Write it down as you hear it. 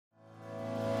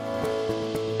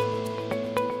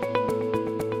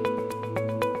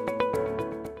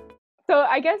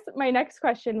I guess my next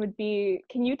question would be,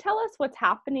 can you tell us what's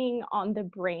happening on the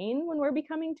brain when we're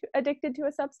becoming addicted to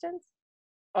a substance?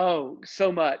 Oh,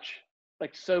 so much.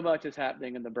 Like so much is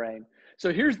happening in the brain.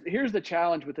 So here's the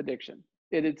challenge with addiction.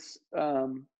 It's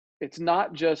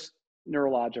not just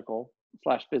neurological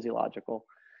slash physiological.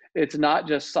 It's not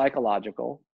just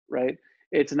psychological, right?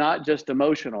 It's not just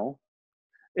emotional.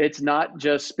 It's not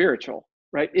just spiritual,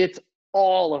 right? It's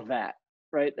all of that,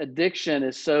 right? Addiction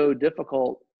is so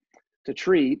difficult to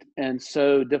treat and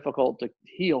so difficult to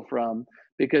heal from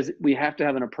because we have to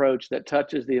have an approach that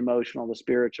touches the emotional, the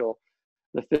spiritual,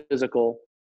 the physical,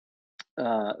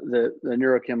 the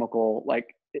neurochemical,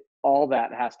 like all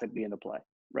that has to be into play,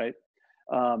 right?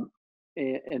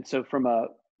 And so from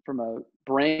a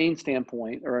brain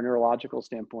standpoint or a neurological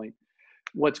standpoint,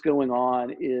 what's going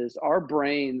on is our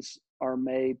brains are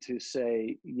made to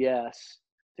say yes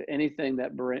to anything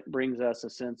that brings us a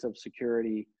sense of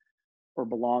security or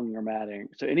belonging or mattering.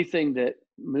 So anything that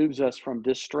moves us from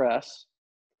distress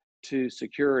to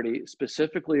security,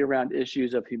 specifically around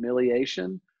issues of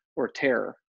humiliation or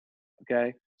terror.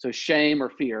 Okay. So shame or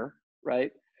fear,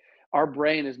 right? Our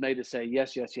brain is made to say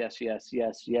yes, yes, yes, yes,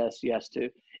 yes, yes, yes to.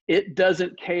 It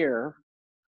doesn't care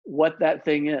what that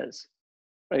thing is.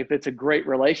 Right? If it's a great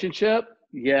relationship,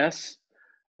 yes.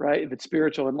 Right? If it's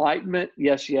spiritual enlightenment,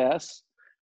 yes, yes.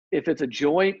 If it's a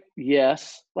joint,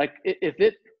 yes. Like if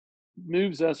it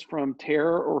moves us from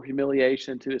terror or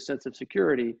humiliation to a sense of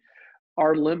security,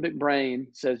 our limbic brain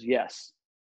says yes.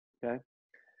 Okay.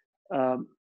 Um,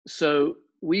 so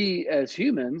we as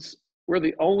humans, we're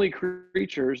the only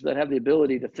creatures that have the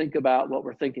ability to think about what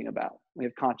we're thinking about. We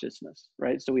have consciousness,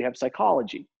 right? So we have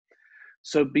psychology.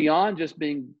 So beyond just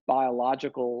being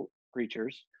biological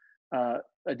creatures,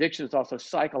 addiction is also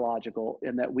psychological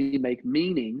in that we make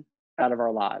meaning out of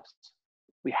our lives.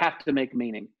 We have to make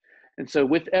meaning. And so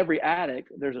with every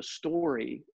addict, there's a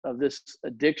story of this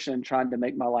addiction trying to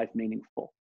make my life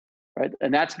meaningful, right?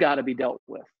 And that's got to be dealt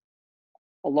with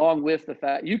along with the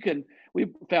fact we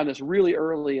found this really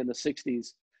early in the 60s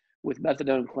with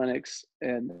methadone clinics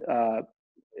and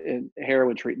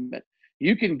heroin treatment.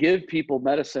 You can give people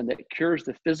medicine that cures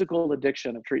the physical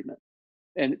addiction of treatment,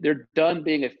 and they're done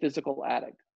being a physical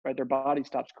addict, right? Their body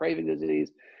stops craving the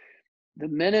disease. The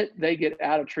minute they get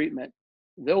out of treatment,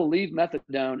 they'll leave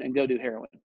methadone and go do heroin.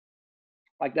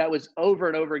 Like that was over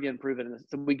and over again proven.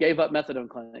 So we gave up methadone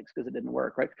clinics because it didn't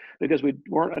work, right? Because we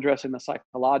weren't addressing the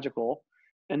psychological,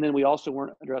 and then we also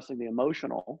weren't addressing the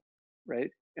emotional, right?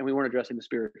 And we weren't addressing the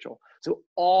spiritual. So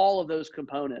all of those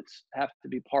components have to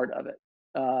be part of it.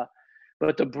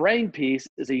 But the brain piece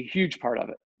is a huge part of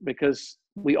it because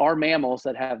we are mammals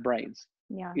that have brains,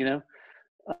 Yeah. you know?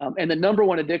 And the number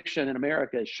one addiction in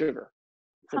America is sugar.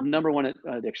 It's the number one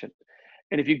addiction.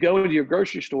 And if you go into your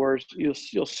grocery stores,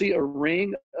 you'll see a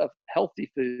ring of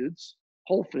healthy foods,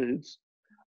 whole foods,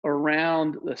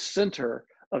 around the center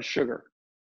of sugar.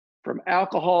 From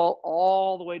alcohol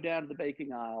all the way down to the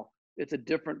baking aisle, it's a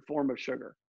different form of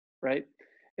sugar, right?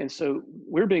 And so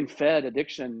we're being fed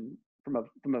addiction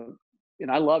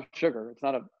and I love sugar. It's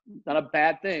not a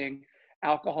bad thing.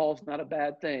 Alcohol is not a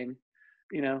bad thing.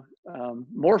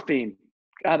 Morphine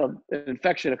got an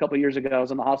infection a couple of years ago. I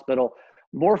was in the hospital.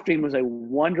 Morphine was a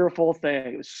wonderful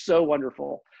thing. It was so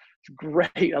wonderful. It's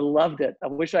great. I loved it. I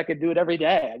wish I could do it every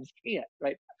day. I just can't,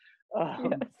 right?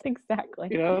 Yes, exactly.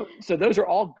 So those are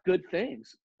all good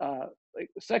things. Like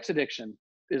sex addiction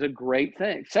is a great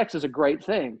thing. Sex is a great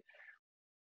thing.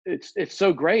 It's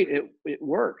so great. It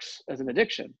works as an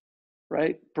addiction,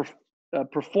 right?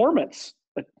 Performance,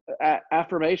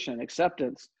 affirmation,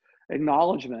 acceptance,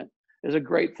 acknowledgement is a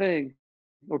great thing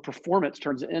where performance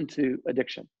turns into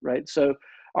addiction, right? So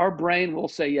our brain will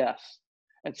say yes.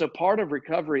 And so part of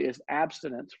recovery is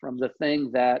abstinence from the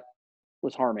thing that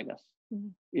was harming us,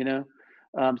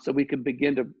 so we can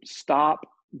begin to stop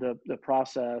the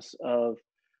process of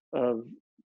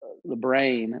the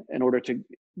brain in order to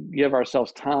give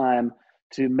ourselves time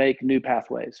to make new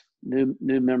pathways, new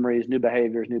memories, new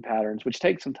behaviors, new patterns, which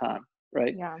takes some time,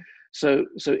 right? Yeah. So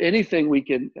anything we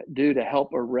can do to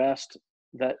help arrest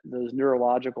those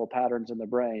neurological patterns in the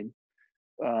brain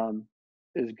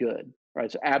is good, right?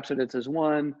 So abstinence is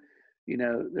one.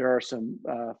 There are some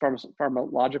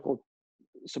pharmacological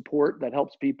support that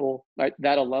helps people. Right?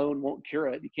 That alone won't cure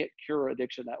it. You can't cure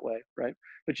addiction that way, right?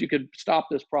 But you could stop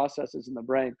those processes in the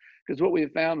brain. Because what we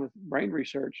have found with brain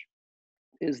research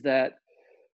is that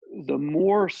the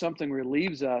more something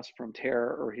relieves us from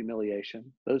terror or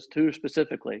humiliation, those two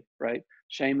specifically, right?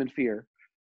 Shame and fear,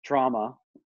 trauma,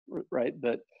 right?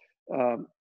 But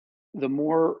the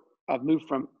more I've moved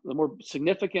from the more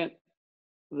significant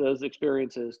those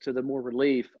experiences to the more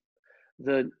relief,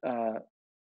 the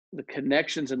the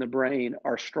connections in the brain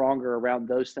are stronger around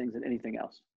those things than anything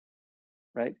else,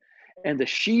 right? And the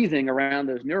sheathing around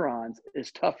those neurons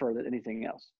is tougher than anything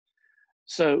else.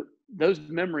 So those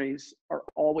memories are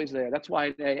always there. That's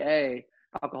why in AA,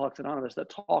 Alcoholics Anonymous, that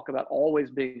talk about always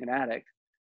being an addict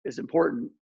is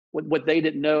important. What they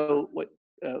didn't know, what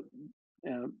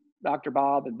Dr.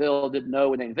 Bob and Bill didn't know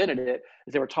when they invented it,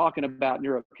 is they were talking about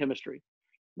neurochemistry,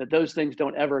 that those things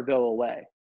don't ever go away,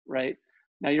 right?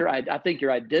 Now, I think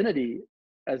your identity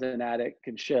as an addict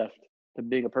can shift to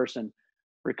being a person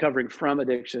recovering from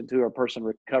addiction to a person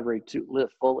recovering to live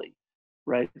fully,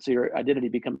 right? So your identity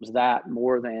becomes that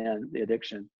more than the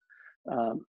addiction.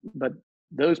 But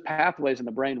those pathways in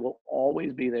the brain will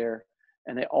always be there,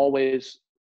 and they always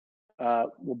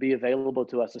will be available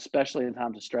to us, especially in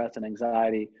times of stress and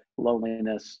anxiety,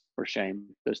 loneliness, or shame.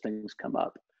 Those things come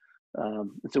up.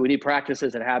 And so we need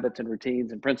practices and habits and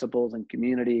routines and principles and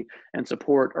community and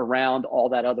support around all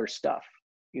that other stuff,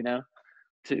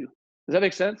 too. Does that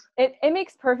make sense? It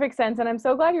makes perfect sense. And I'm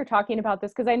so glad you're talking about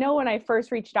this, because I know when I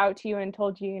first reached out to you and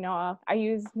told you, I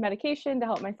use medication to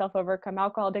help myself overcome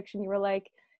alcohol addiction, you were like,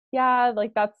 yeah,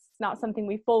 like that's not something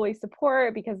we fully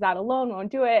support because that alone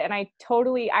won't do it. And I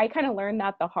kind of learned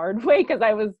that the hard way, because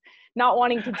I was not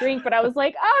wanting to drink, but I was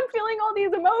like, I'm feeling all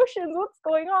these emotions. What's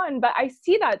going on? But I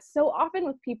see that so often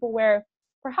with people where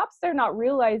perhaps they're not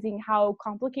realizing how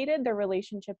complicated their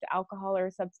relationship to alcohol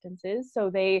or substance is. So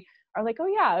they are like, oh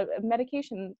yeah,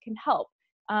 medication can help.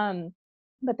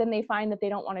 But then they find that they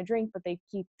don't want to drink, but they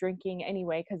keep drinking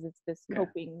anyway because it's this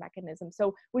coping mechanism.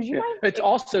 So would you mind? It's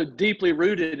also deeply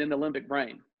rooted in the limbic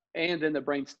brain and in the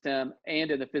brainstem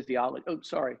and in the physiology. Oh,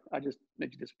 sorry, I just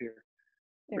made you disappear.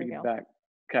 There you go. Back.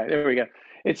 Okay, there we go.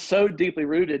 It's so deeply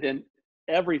rooted in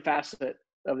every facet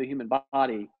of the human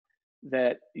body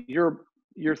that your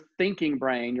thinking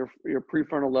brain, your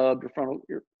prefrontal lobe,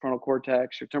 your frontal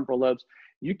cortex, your temporal lobes,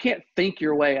 you can't think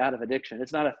your way out of addiction.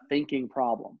 It's not a thinking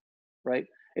problem, right?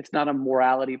 It's not a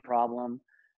morality problem.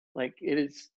 Like, it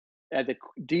is at the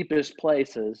deepest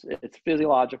places. It's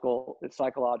physiological, it's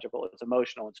psychological, it's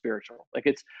emotional, and spiritual. Like,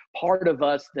 it's part of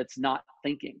us that's not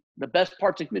thinking. The best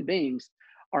parts of human beings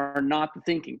are not the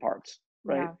thinking parts,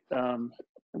 right? Yeah.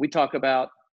 We talk about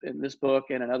in this book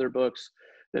and in other books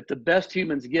that the best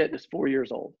humans get is 4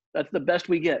 years old. That's the best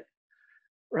we get,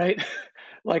 right?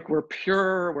 Like, we're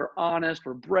pure, we're honest,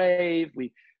 we're brave,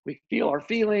 we feel our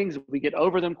feelings, we get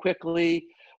over them quickly,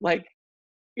 like,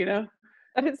 That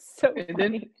is so and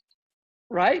funny. then,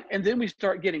 right? And then we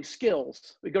start getting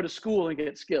skills. We go to school and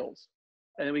get skills,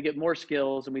 and then we get more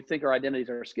skills, and we think our identities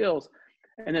are skills.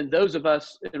 And then those of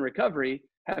us in recovery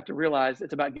have to realize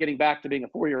it's about getting back to being a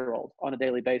 4-year-old on a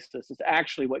daily basis. It's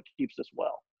actually what keeps us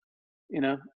well,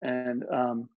 and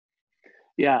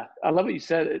yeah, I love what you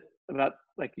said about,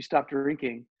 like, you stopped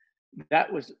drinking.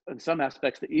 That was in some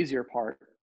aspects the easier part,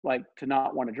 like to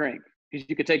not want to drink, because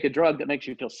you could take a drug that makes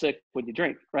you feel sick when you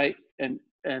drink, right? And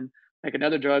make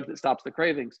another drug that stops the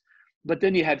cravings. But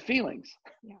then you had feelings.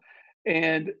 Yeah.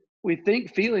 And we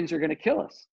think feelings are going to kill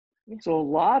us. Yeah. So a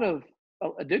lot of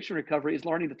addiction recovery is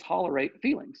learning to tolerate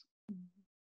feelings,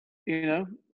 and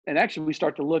actually we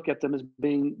start to look at them as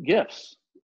being gifts,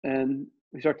 and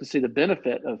we start to see the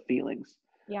benefit of feelings.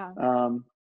 Yeah.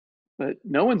 But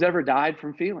no one's ever died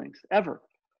from feelings, ever.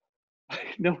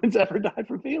 No one's ever died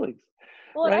from feelings.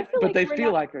 Well, right? But they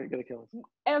feel like they're going to kill us.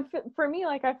 And for me,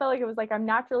 like, I felt like it was like I'm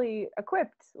naturally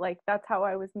equipped. Like, that's how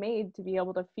I was made, to be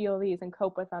able to feel these and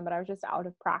cope with them. But I was just out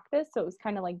of practice. So it was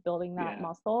kind of like building that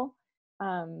muscle.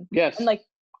 Yes. And like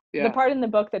the part in the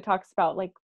book that talks about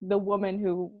like the woman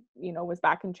who, was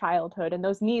back in childhood and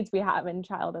those needs we have in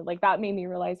childhood, like that made me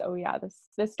realize, oh yeah,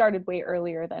 this started way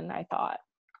earlier than I thought.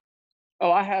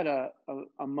 Oh, I had a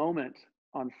moment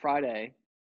on Friday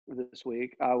this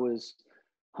week. I was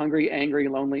hungry, angry,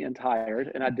 lonely, and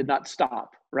tired, and I did not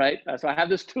stop, right? So I have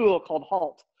this tool called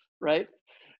HALT, right?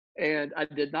 And I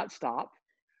did not stop.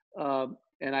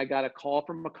 And I got a call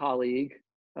from a colleague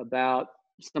about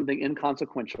something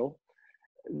inconsequential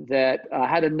that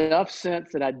had enough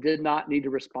sense that I did not need to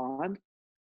respond,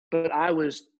 but I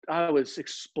was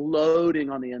exploding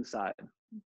on the inside,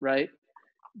 right?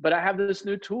 But I have this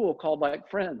new tool called, like,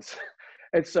 friends.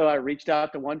 And so I reached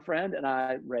out to one friend and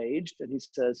I raged, and he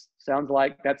says, sounds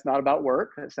like that's not about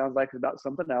work. It sounds like it's about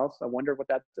something else. I wonder what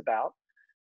that's about.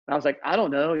 And I was like, I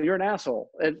don't know, you're an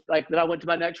asshole. And then I went to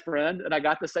my next friend and I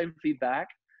got the same feedback.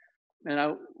 And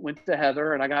I went to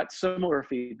Heather and I got similar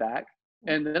feedback.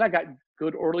 And then I got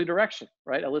good orderly direction,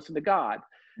 right? I listened to God,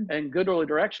 and good orderly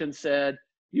direction said,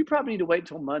 you probably need to wait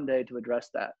till Monday to address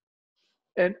that.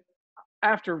 And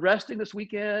after resting this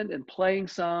weekend and playing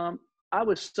some, I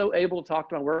was so able to talk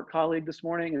to my work colleague this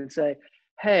morning and say,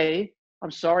 hey,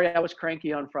 I'm sorry I was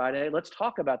cranky on Friday. Let's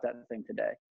talk about that thing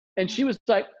today. And she was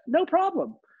like, no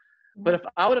problem. But Yeah. if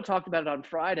I would have talked about it on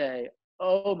Friday,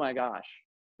 oh my gosh,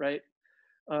 right?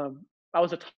 I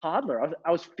was a toddler.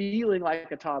 I was feeling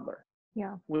like a toddler,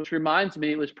 Yeah. which reminds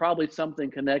me it was probably something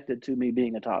connected to me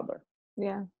being a toddler.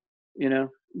 Yeah. You know,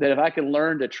 that if I can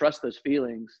learn to trust those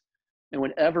feelings, and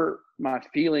whenever my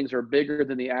feelings are bigger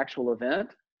than the actual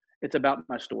event, it's about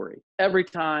my story. Every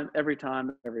time, every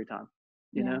time, every time,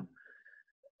 you Yeah. know,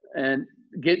 and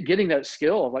getting that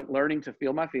skill of like learning to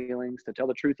feel my feelings, to tell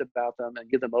the truth about them and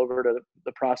give them over to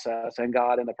the process and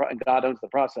God, and God owns the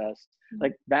process.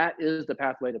 Like that is the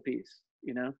pathway to peace,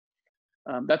 you know?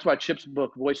 That's why Chip's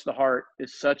book, Voice of the Heart,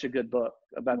 is such a good book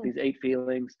about Yeah. these 8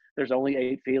 feelings. There's only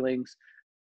 8 feelings.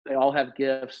 They all have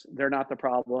gifts. They're not the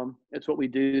problem. It's what we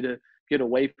do to get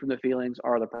away from the feelings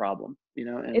are the problem, you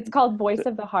know? It's And called so, Voice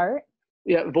of the Heart.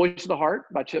 yeah, Voice of the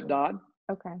Heart by Chip Dodd.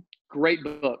 Okay. Great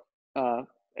book.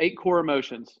 8 core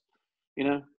emotions, you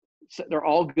know, so they're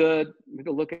all good. We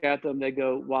can look at them. They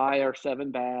go, why are 7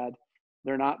 bad?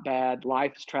 They're not bad.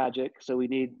 Life is tragic. So we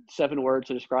need 7 words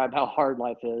to describe how hard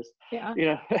life is, Yeah. you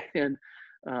know, and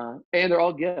they're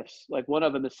all gifts. Like one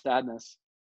of them is sadness.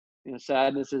 You know,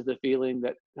 sadness is the feeling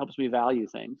that helps me value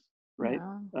things, right?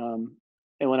 Yeah.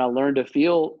 And when I learn to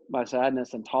feel my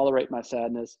sadness and tolerate my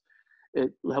sadness,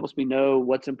 it helps me know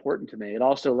what's important to me. It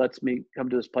also lets me come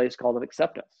to this place called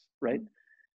acceptance, right?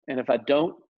 And if I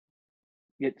don't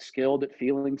get skilled at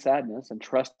feeling sadness and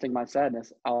trusting my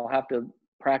sadness, I'll have to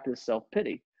practice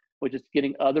self-pity, which is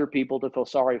getting other people to feel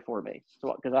sorry for me.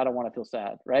 So, because I don't want to feel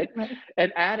sad, right? Right.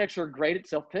 And addicts are great at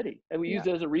self-pity. And we Yeah. use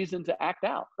it as a reason to act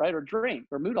out, right? Or drink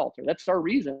or mood alter. That's our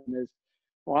reason is,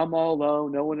 well, I'm all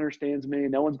alone. No one understands me.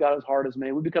 No one's got as hard as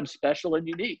me. We become special and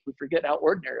unique. We forget how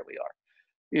ordinary we are,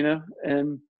 you know?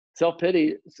 And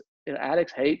self-pity, you know,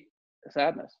 addicts hate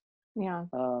sadness. Yeah.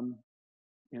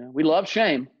 You know, we love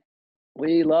shame.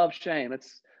 We love shame.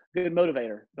 It's a good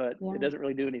motivator, but Yeah. it doesn't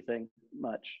really do anything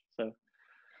much. So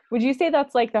Would you say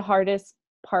that's like the hardest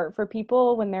part for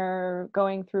people when they're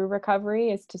going through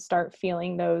recovery is to start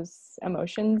feeling those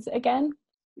emotions again?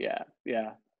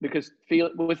 yeah. Because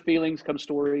with feelings come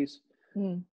stories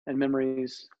Mm. and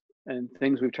memories and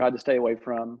things we've tried to stay away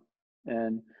from.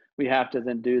 And we have to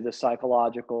then do the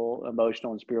psychological,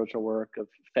 emotional, and spiritual work of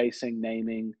facing,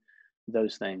 naming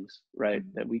those things, right?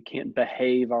 Mm. That we can't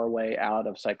behave our way out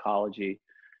of psychology.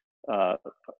 Uh,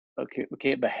 okay, we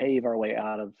can't behave our way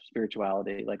out of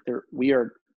spirituality. Like we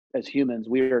are, as humans,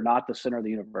 we are not the center of the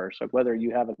universe. Like whether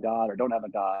you have a God or don't have a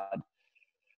God,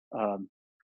 um,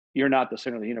 you're not the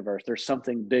center of the universe. There's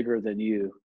something bigger than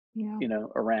you, Yeah. you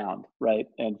know, around, right?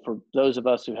 And for those of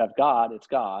us who have God, it's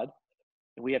God.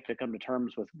 And we have to come to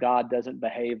terms with God doesn't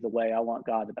behave the way I want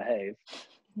God to behave,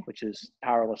 Yeah. which is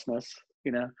powerlessness,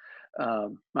 you know.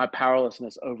 My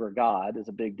powerlessness over God is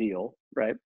a big deal,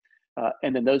 right?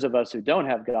 And then those of us who don't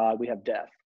have God, we have death.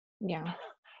 Yeah. Like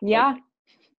Yeah.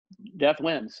 death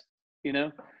wins, you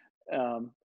know.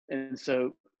 And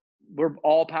so we're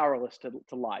all powerless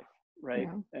to life, right?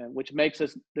 Yeah. And which makes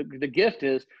us the gift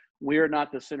is we're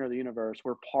not the center of the universe.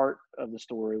 We're part of the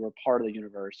story. We're part of the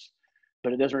universe,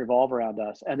 but it doesn't revolve around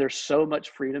us. And there's so much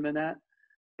freedom in that.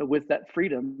 But with that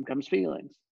freedom comes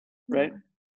feelings, right?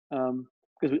 Yeah.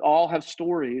 Because we all have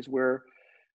stories where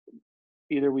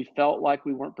either we felt like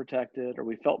we weren't protected, or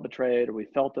we felt betrayed, or we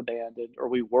felt abandoned, or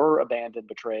we were abandoned,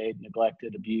 betrayed,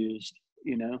 neglected, abused,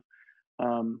 you know.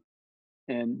 Um,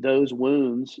 and those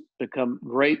wounds become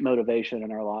great motivation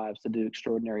in our lives to do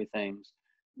extraordinary things.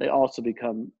 They also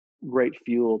become great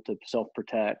fuel to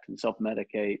self-protect and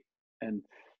self-medicate. And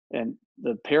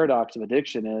the paradox of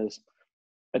addiction is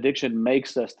addiction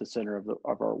makes us the center of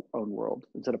our own world.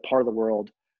 Instead of part of the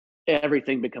world,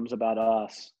 everything becomes about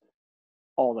us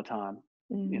all the time,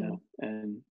 you Mm-hmm. know.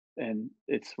 And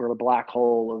we're a black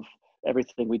hole of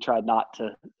everything we tried not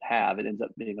to have. It ends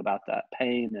up being about that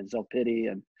pain and self-pity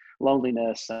and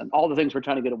loneliness and all the things we're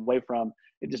trying to get away from.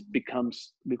 It just become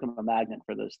a magnet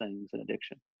for those things in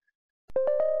addiction.